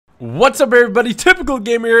What's up, everybody? Typical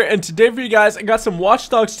Gamer here, and today for you guys I got some Watch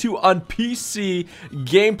Dogs 2 on PC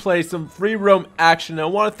gameplay, some free roam action. I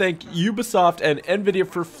want to thank Ubisoft and Nvidia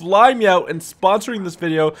for flying me out and sponsoring this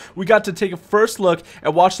video. We got to take a first look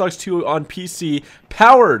at Watch Dogs 2 on PC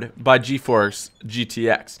powered by GeForce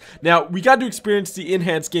GTX. Now we got to experience the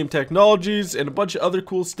enhanced game technologies and a bunch of other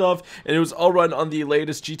cool stuff, and it was all run on the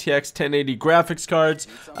latest GTX 1080 graphics cards.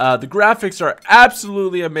 The graphics are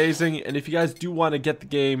absolutely amazing, and if you guys do want to get the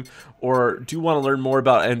game or do want to learn more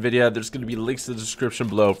about Nvidia, there's going to be links in the description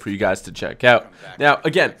below for you guys to check out. Now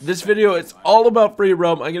again, this video is all about free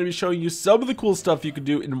roam. I'm going to be showing you some of the cool stuff you can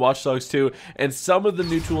do in Watch Dogs 2 and some of the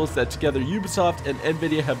new tools that together Ubisoft and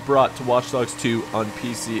Nvidia have brought to Watch Dogs 2 on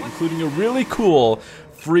PC, including a really cool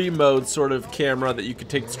free mode sort of camera that you could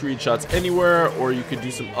take screenshots anywhere, or you could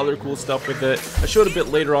do some other cool stuff with it. I showed a bit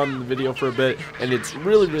later on in the video for a bit, and it's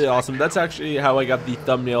really awesome. That's actually how I got the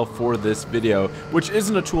thumbnail for this video, which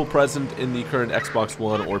isn't a tool present in the current Xbox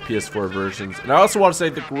One or PS4 versions. And I also want to say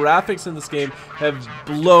the graphics in this game have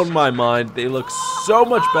blown my mind. They look so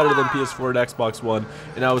much better than PS4 and Xbox One,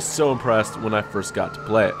 and I was so impressed when I first got to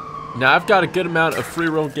play it. Now, I've got a good amount of free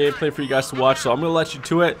roam gameplay for you guys to watch, so I'm going to let you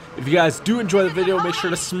to it. If you guys do enjoy the video, make sure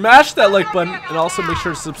to smash that like button, and also make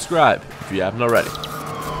sure to subscribe if you haven't already. Stop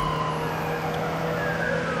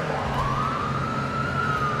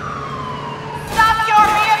your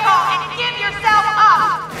vehicle and give yourself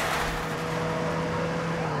up!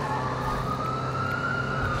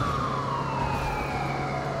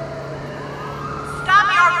 Stop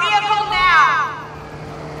your vehicle now!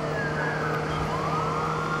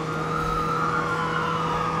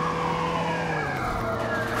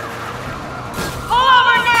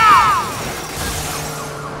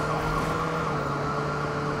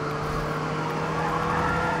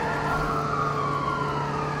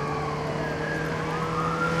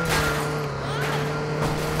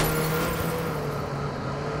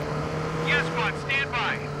 Stand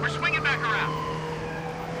by. We're swinging back around.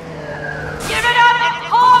 Give it up and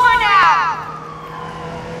pull over now!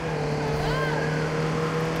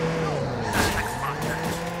 Suspect spotted.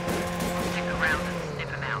 Stick around and sniff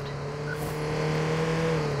him out.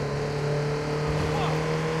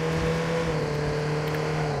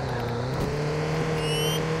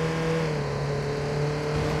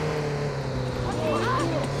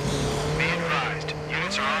 Be advised,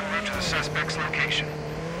 units are en route to the suspect's location.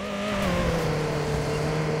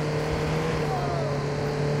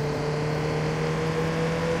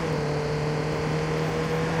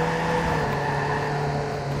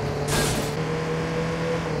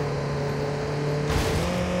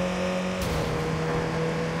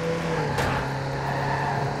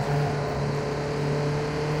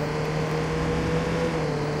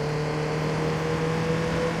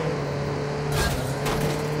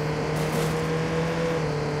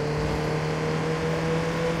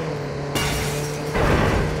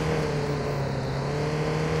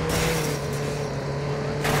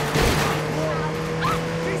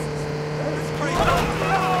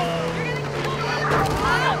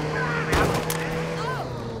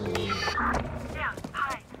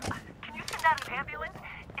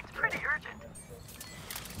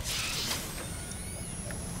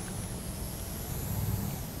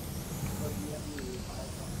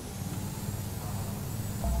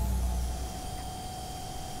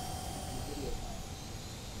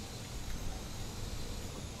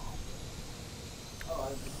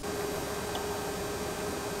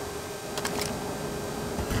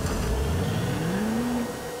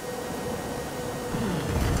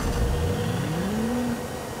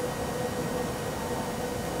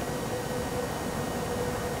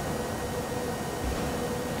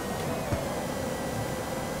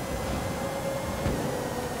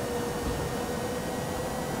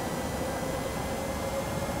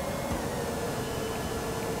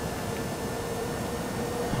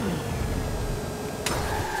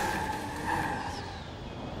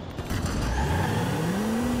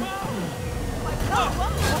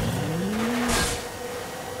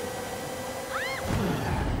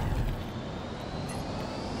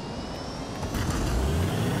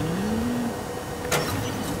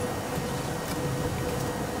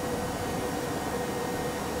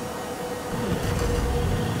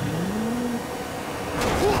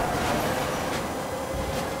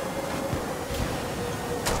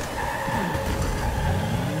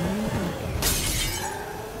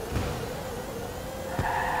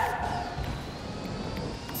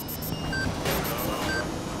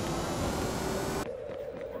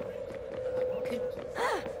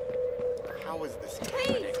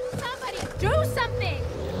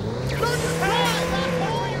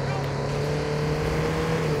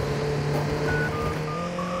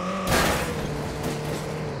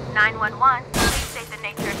 911, please state the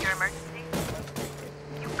nature of your emergency.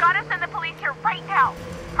 You've got to send the police here right now.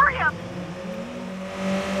 Hurry up!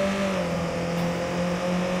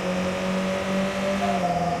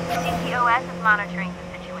 CTOS is monitoring the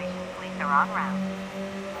situation. Police are on route.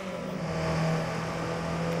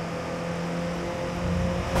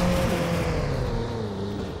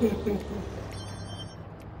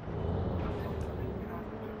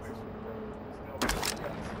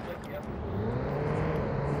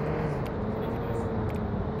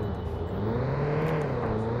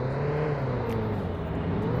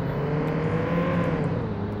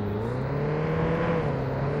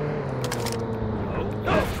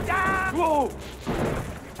 Whoa!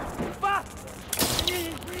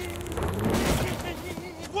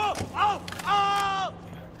 Whoa! Oh! Oh!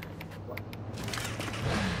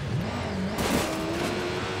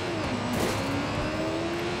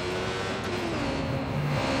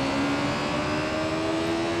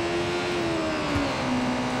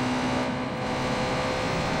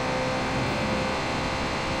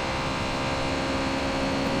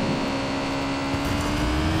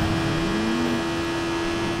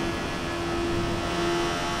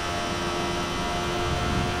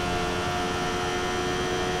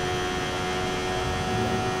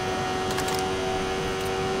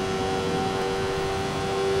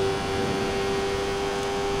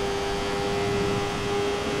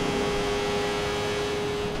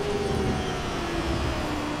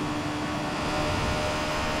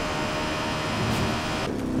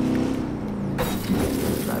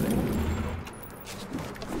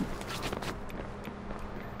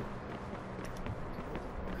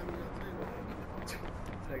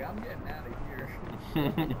 Like, I'm getting out of here.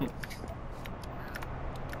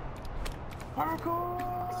 Parkour!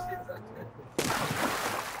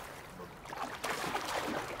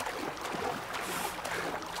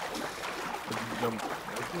 Jump.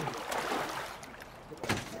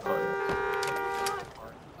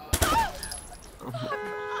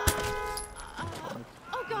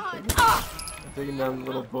 Oh God! I'm taking down the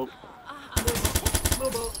little boat.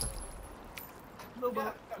 Little boat. Little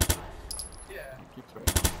boat. Yeah. Keeps right.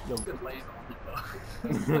 Jump. Good lane on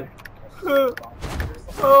it,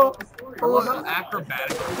 Oh, I love how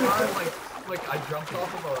acrobatic you are. Like I jumped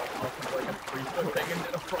off of like a 3-foot thing and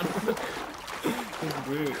did a front flip. it's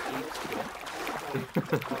weird.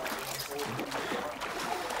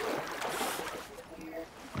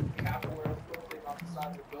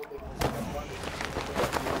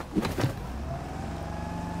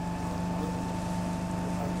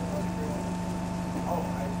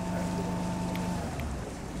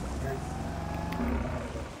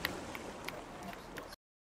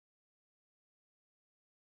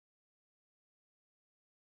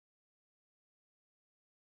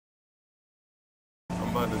 I'm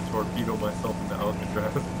about to torpedo myself into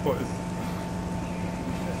Alcatraz, boys.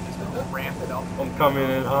 Ramp it up. I'm coming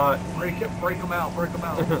in hot. Break them out. Run it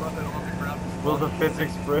on the ground. Will the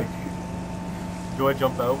physics break? Do I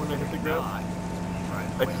jump out when I hit the ground?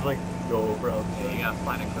 Right. I just like go over out. Yeah, you gotta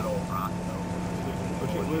find a good old rock though.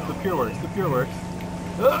 The pure works. The pure works.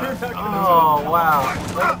 Oh wow!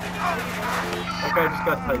 That guy just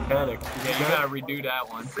got Titanic. Yeah, you gotta redo that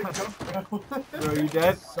one. Bro, are you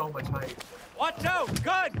dead? So much height. Watch out!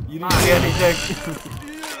 Gun! You didn't see anything.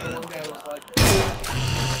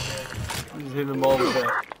 You just hit them all with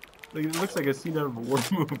that. Like, it looks like a scene out of a war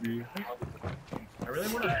movie. I really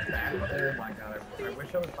want to back. Oh my god! I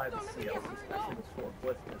wish I was by the CLC, especially the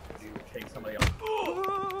forklift to take somebody else.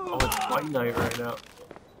 Oh, it's fight night right now.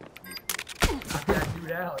 That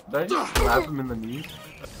dude out. Did I just slap him in the knees?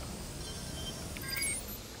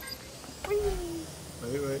 Wait. I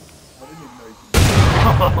didn't even know you could.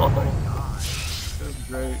 Oh my god. That's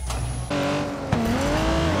great.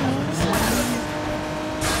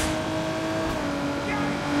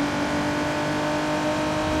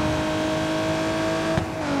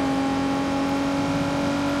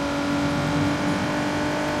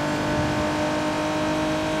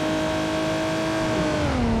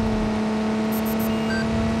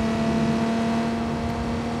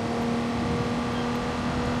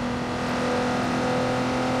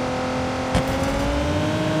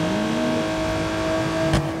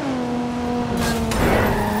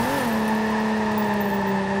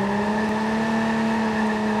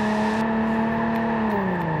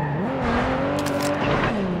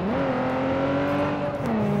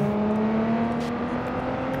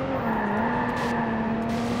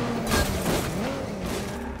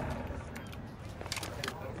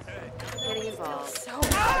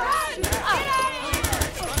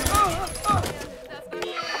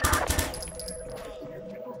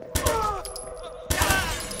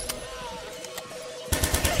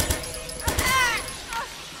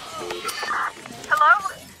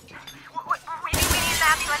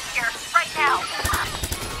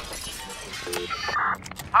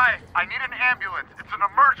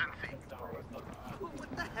 empty.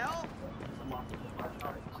 What the hell?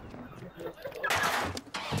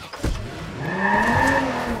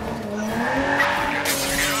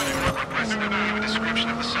 Requesting a description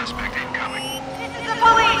of the suspect incoming. This is the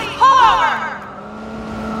police! Pull over!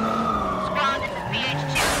 Squad, this is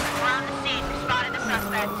BH2. We're on the scene. We spotted the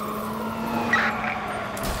suspect.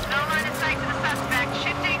 No line of sight to the suspect.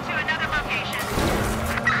 Shifting to another location.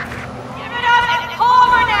 Give it up and pull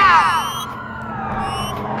over now!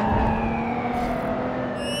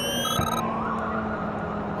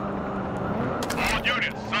 All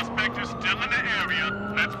units, suspect is still in the area.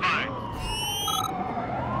 That's fine.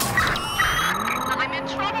 I'm in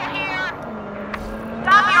trouble here.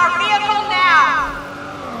 Stop your vehicle now!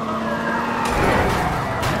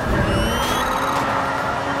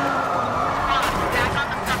 Squad, back on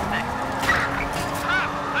the suspect.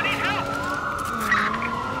 I need help!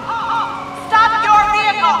 Stop your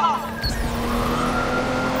vehicle!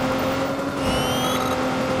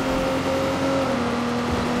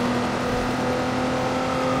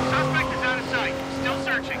 Suspect is out of sight. Still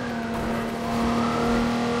searching.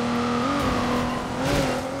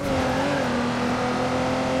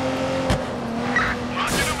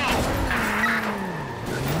 Launching a move.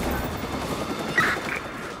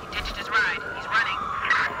 He ditched his ride. He's running.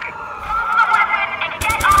 Pull the weapon and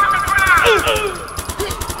get on the ground!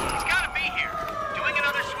 He's gotta be here. Doing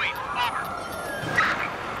another sweep. Over.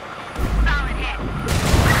 Solid hit.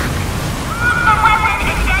 Pull the weapon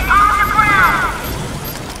and get on the ground!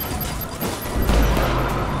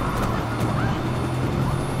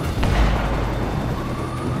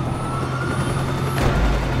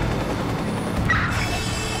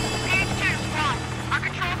 PH2 squad, our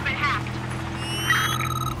control's been hacked.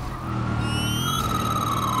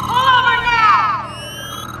 Pull over now!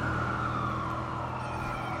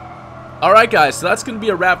 Alright guys, so that's going to be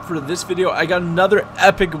a wrap for this video. I got another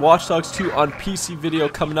epic Watch Dogs 2 on PC video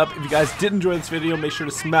coming up. If you guys did enjoy this video, make sure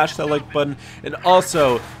to smash that like button. And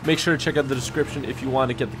also, make sure to check out the description if you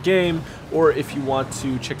want to get the game, or if you want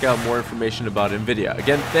to check out more information about NVIDIA.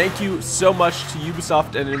 Again, thank you so much to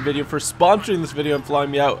Ubisoft and NVIDIA for sponsoring this video and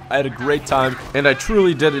flying me out. I had a great time, and I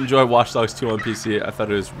truly did enjoy Watch Dogs 2 on PC. I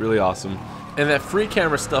thought it was really awesome. And that free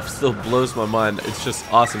camera stuff still blows my mind. It's just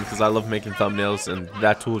awesome because I love making thumbnails, and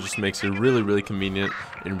that tool just makes it really, really convenient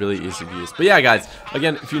and really easy to use. But yeah, guys,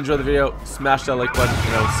 again, if you enjoyed the video, smash that like button,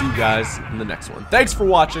 and I will see you guys in the next one. Thanks for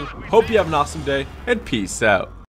watching. Hope you have an awesome day, and peace out.